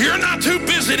 You're not too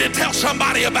busy to tell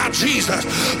somebody about Jesus.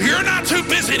 You're not too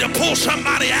busy to pull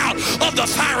somebody out of the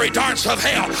fiery darts of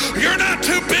hell. You're not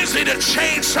too busy to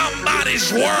change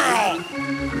somebody's world.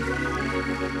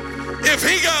 If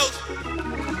he goes,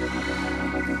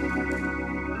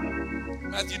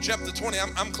 Matthew chapter 20,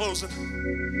 I'm closing.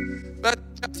 Matthew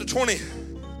chapter 20,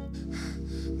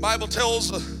 Bible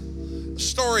tells a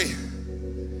story,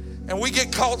 and we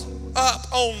get caught up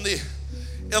on the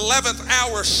 11th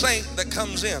hour saint that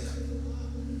comes in.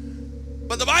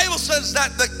 But the Bible says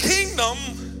that the kingdom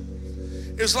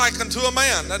is like unto a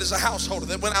man that is a householder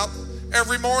that went out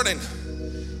every morning,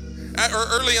 or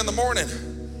early in the morning,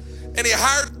 and he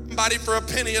hired somebody for a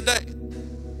penny a day.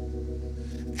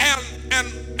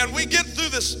 And we get through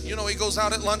this, he goes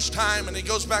out at lunchtime and he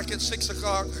goes back at 6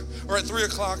 o'clock or at 3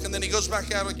 o'clock, and then he goes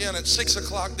back out again at 6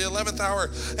 o'clock, the 11th hour,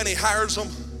 and he hires them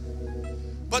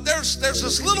But there's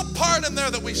this little part in there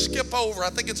that we skip over.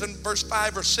 I think it's in verse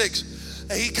 5 or 6.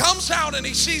 And he comes out and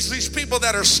he sees these people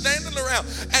that are standing around,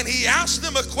 and he asks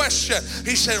them a question.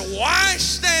 He said, why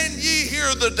stand ye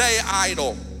here the day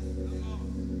idle?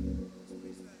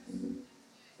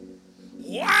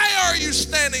 Why are you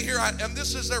standing here? And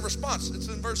this is their response. It's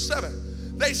in verse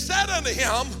 7. They said unto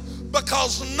him,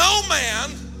 because no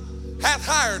man hath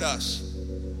hired us.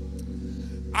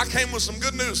 I came with some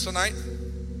good news tonight.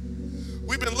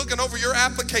 We've been looking over your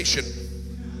application.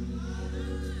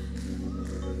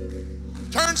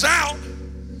 Turns out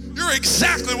you're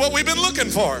exactly what we've been looking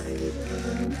for.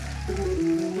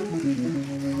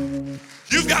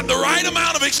 You've got the right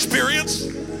amount of experience.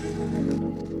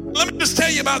 Let me just tell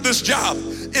you about this job.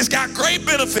 It's got great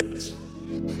benefits.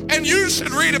 And you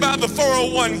should read about the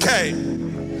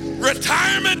 401k.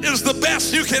 Retirement is the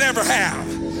best you can ever have.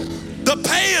 The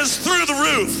pay is through the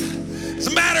roof. As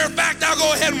a matter of fact, I'll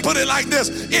go ahead and put it like this.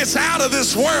 It's out of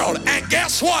this world. And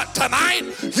guess what? Tonight,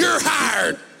 you're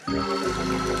hired.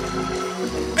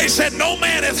 They said, no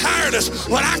man hath hired us.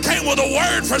 When I came with a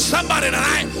word for somebody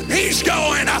tonight, he's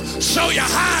going, so you're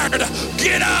hired.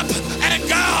 Get up and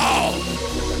go.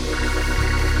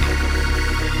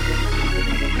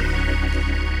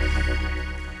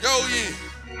 Go ye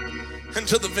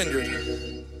into the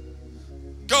vineyard.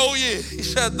 Go ye. He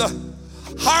said, the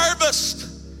harvest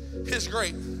is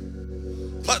great,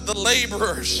 but the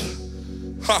laborers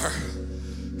are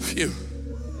few.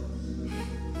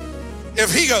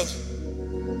 If he goes,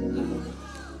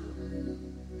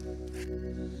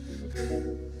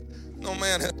 no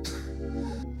man has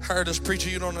hired us. Preacher,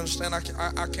 you don't understand.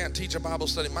 I can't teach a Bible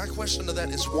study. My question to that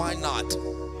is, why not?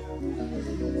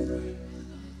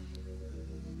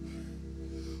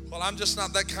 Well, I'm just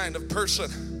not that kind of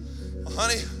person. Well,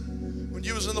 honey, when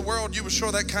you was in the world, you was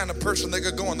sure that kind of person that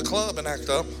could go in the club and act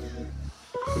up.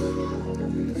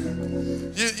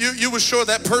 You was sure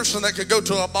that person that could go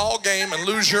to a ball game and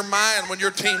lose your mind when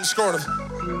your team scored.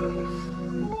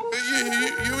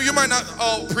 You might not,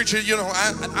 oh, preacher, you know,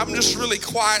 I'm just really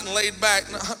quiet and laid back.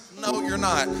 No, you're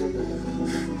not.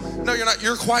 No, you're not.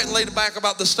 You're quiet and laid back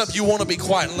about the stuff you want to be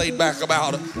quiet and laid back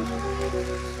about.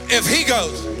 If he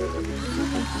goes,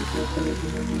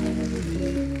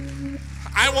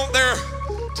 I want there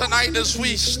tonight as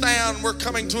we stand, we're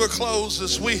coming to a close,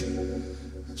 as we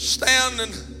stand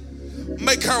and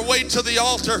make our way to the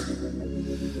altar.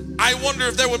 I wonder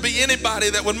if there would be anybody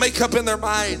that would make up in their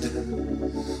mind,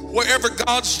 wherever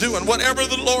God's doing, whatever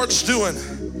the Lord's doing.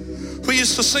 We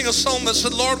used to sing a song that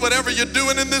said, Lord, whatever you're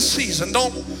doing in this season,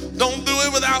 don't do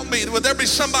it without me. Would there be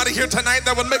somebody here tonight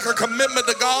that would make a commitment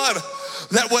to God,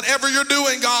 that whatever you're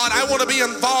doing, God, I want to be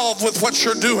involved with what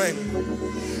you're doing?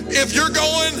 If you're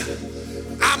going,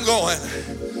 I'm going.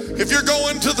 If you're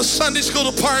going to the Sunday school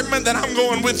department, then I'm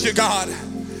going with you, God.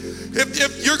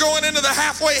 If you're going into the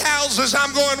halfway houses,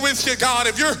 I'm going with you, God.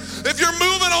 If you're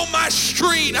moving on my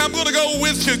street, I'm going to go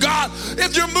with you, God.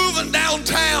 If you're moving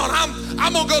downtown,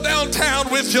 I'm going to go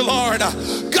downtown with you, Lord.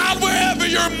 God, wherever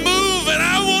you're moving,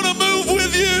 I want to move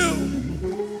with you.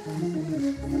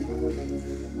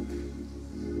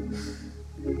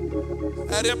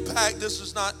 At Impact, this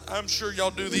is not, I'm sure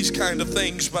y'all do these kind of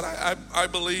things, but I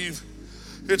believe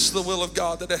it's the will of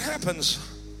God that it happens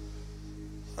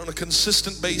on a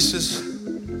consistent basis.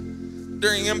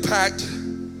 During Impact,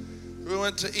 we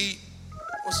went to eat.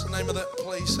 What's the name of that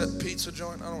place, that pizza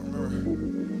joint? I don't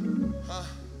remember. Huh?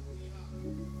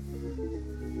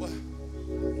 What?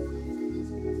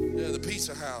 Yeah, the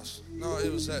Pizza House. No,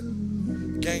 it was that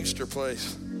gangster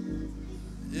place.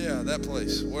 Yeah, that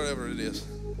place, whatever it is.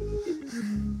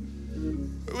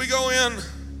 We go in,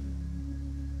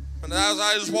 and as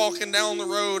I was walking down the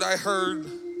road, I heard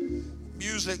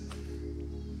music.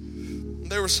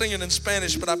 They were singing in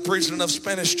Spanish, but I preached enough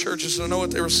Spanish churches to know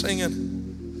what they were singing.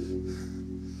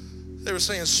 They were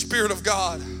saying, Spirit of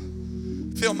God,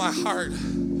 fill my heart,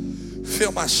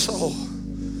 fill my soul,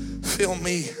 fill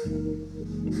me.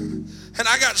 And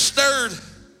I got stirred,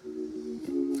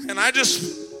 and I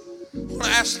just want to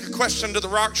ask a question to the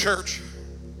Rock Church.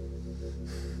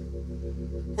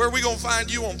 Where are we going to find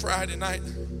you on Friday night?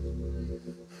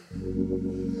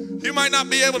 You might not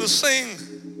be able to sing.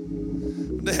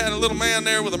 They had a little man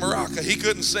there with a maraca. He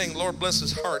couldn't sing. Lord bless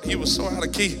his heart. He was so out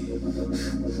of key.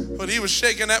 But he was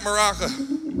shaking that maraca.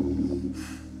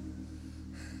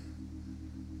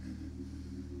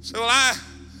 So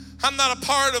I'm not a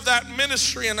part of that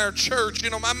ministry in our church. You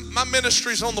know, my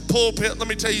ministry's on the pulpit. Let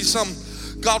me tell you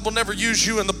something. God will never use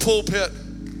you in the pulpit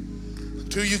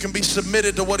until you can be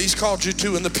submitted to what he's called you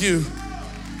to in the pew.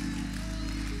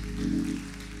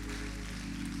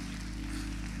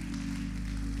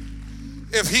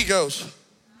 If he goes,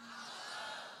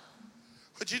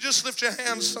 Would you just lift your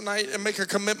hands tonight and make a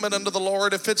commitment unto the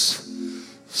Lord? If it's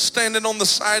standing on the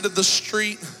side of the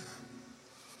street,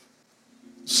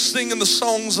 singing the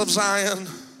songs of Zion,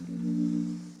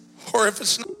 or if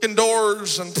it's knocking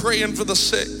doors and praying for the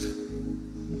sick, if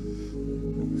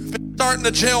it's starting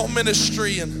a jail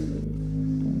ministry, and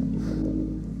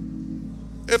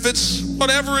if it's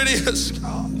whatever it is,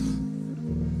 God,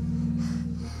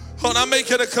 when I'm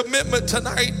making a commitment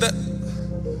tonight that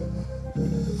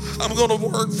I'm going to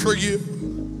work for you.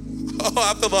 Oh,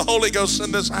 I feel the Holy Ghost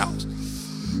in this house.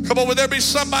 Come on, would there be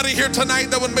somebody here tonight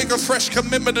that would make a fresh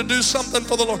commitment to do something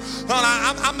for the Lord?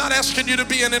 I'm not asking you to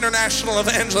be an international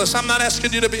evangelist. I'm not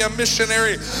asking you to be a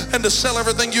missionary and to sell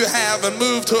everything you have and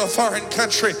move to a foreign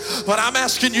country. But I'm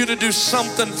asking you to do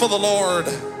something for the Lord.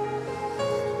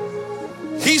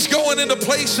 He's going into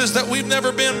places that we've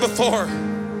never been before.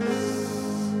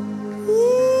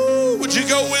 Ooh, would you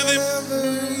go with him?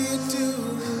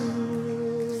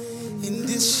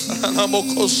 Come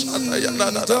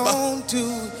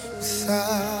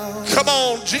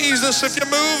on, Jesus, if you're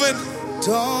moving,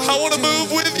 I want to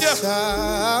move with you.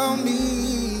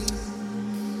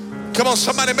 Come on,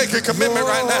 somebody make a commitment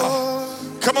right now.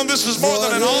 Come on, this is more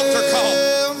than an altar call.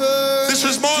 This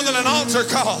is more than an altar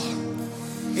call.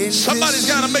 Somebody's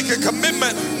got to make a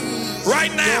commitment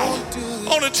right now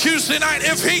on a Tuesday night.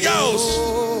 If he goes,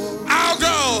 I'll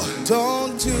go.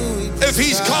 If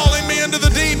he's calling me into the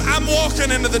deep, I'm walking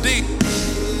into the deep.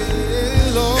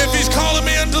 If he's calling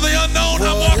me into the unknown,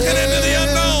 I'm walking into the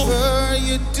unknown.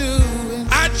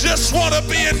 I just want to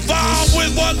be involved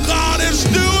with what God is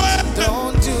doing.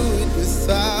 Don't do it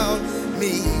without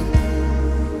me.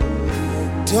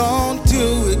 Don't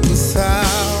do it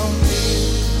without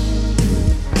me.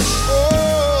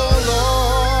 Oh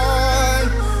Lord,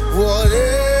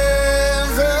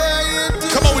 whatever you do.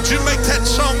 Come on, would you make that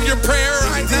song your prayer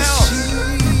right now?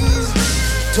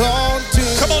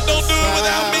 Come on, don't do it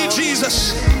without me,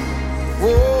 Jesus.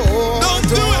 Don't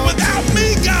do it without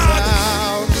me, God.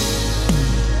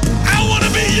 I want to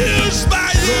be used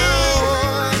by you.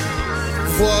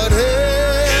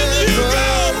 Whatever you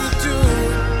go,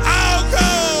 I'll go.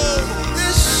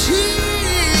 This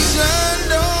season,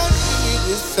 don't do it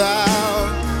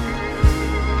without.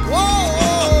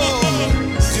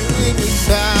 Do it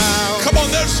without. Come on,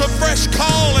 there's some fresh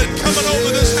calling coming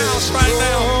over this house right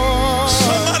now.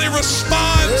 Somebody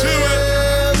respond to it.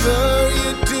 Whatever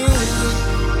you do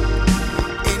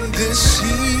in this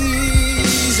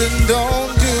season,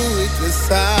 don't do it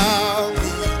without me.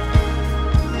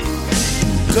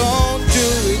 Don't do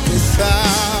it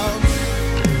without me.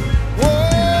 Oh,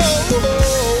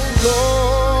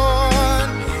 Lord,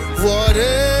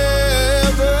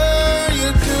 whatever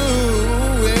you're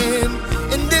doing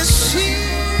in this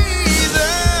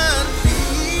season,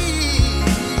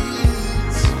 please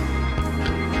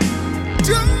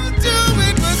don't do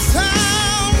it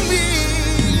without me.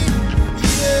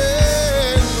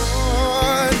 Yeah,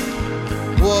 Lord,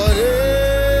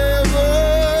 whatever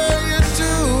you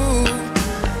do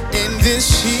in this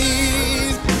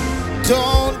season,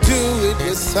 don't do it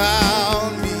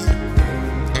without me.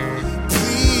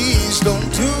 Please don't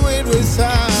do it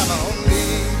without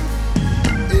me.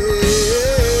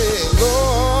 Yeah,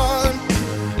 Lord,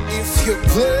 if you're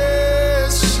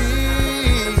blessing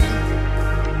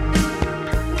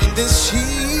in this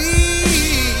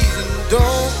season,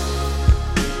 don't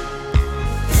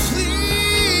please.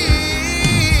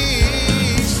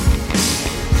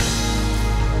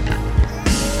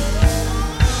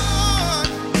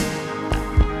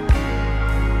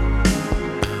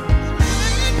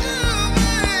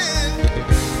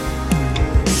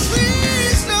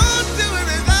 Please don't do it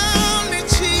without me,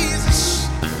 Jesus.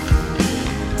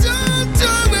 Don't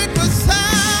do it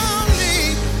without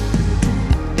me.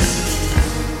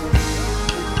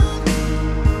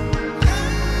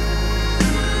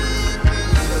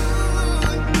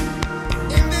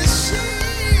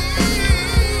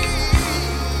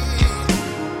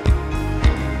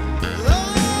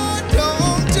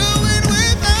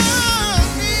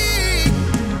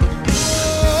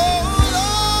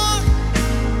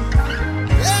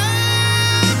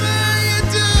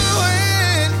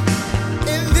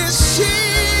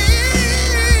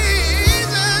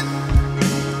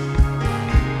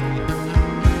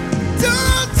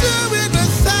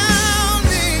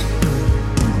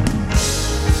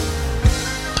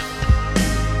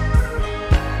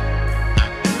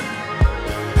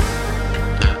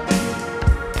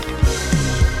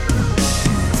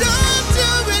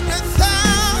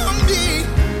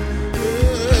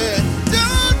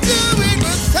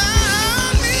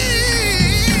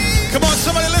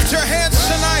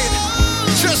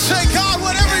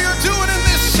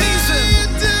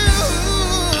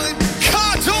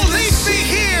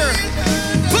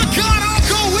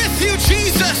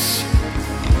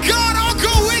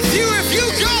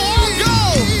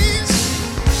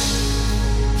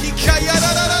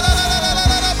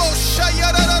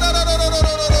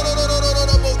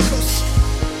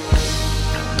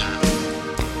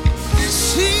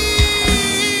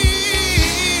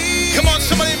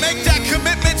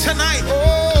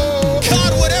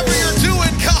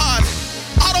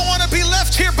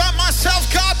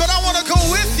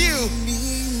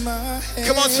 hand.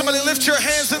 Come on, somebody lift your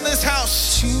hands in this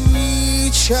house. To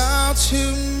reach out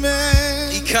to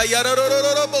man.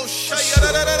 Show your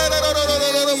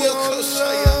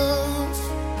love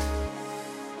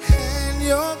and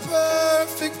your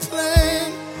perfect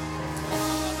plan.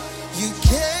 You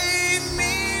gave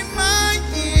me my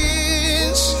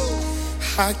ears.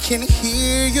 I can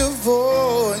hear your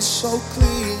voice so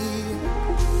clear.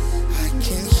 I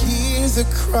can hear the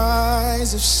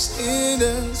cries of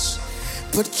sinners,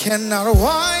 but cannot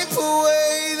wipe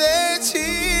away their tears.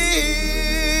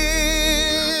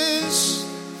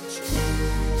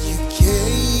 You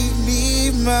gave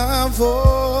me my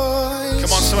voice.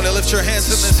 Come on, somebody lift your hands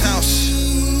in this house.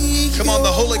 Come on,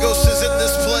 the Holy Ghost is in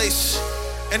this place,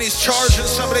 and He's charging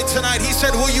somebody tonight. He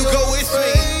said, will you go with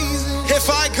me? If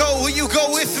I go, will you go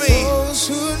with me? Those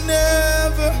who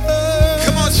never heard.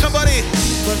 Come on, somebody.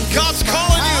 God's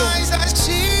calling you.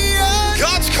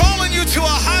 God's calling you to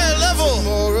a higher level.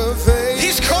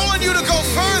 He's calling you to go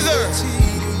further.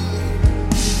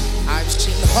 I've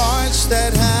seen hearts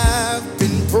that have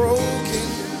been broken.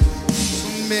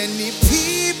 Many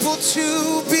people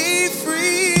to be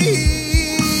free.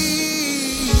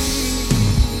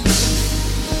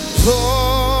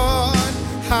 Lord,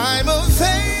 I'm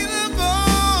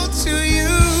available to you.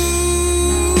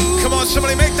 Come on,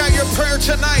 somebody make that your prayer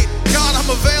tonight. God, I'm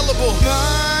available.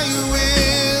 My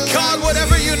will. God,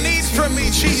 whatever you need from me,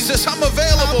 Jesus, I'm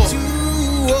available. I'll do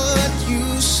what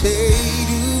you say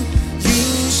to.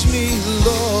 Use me,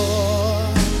 Lord.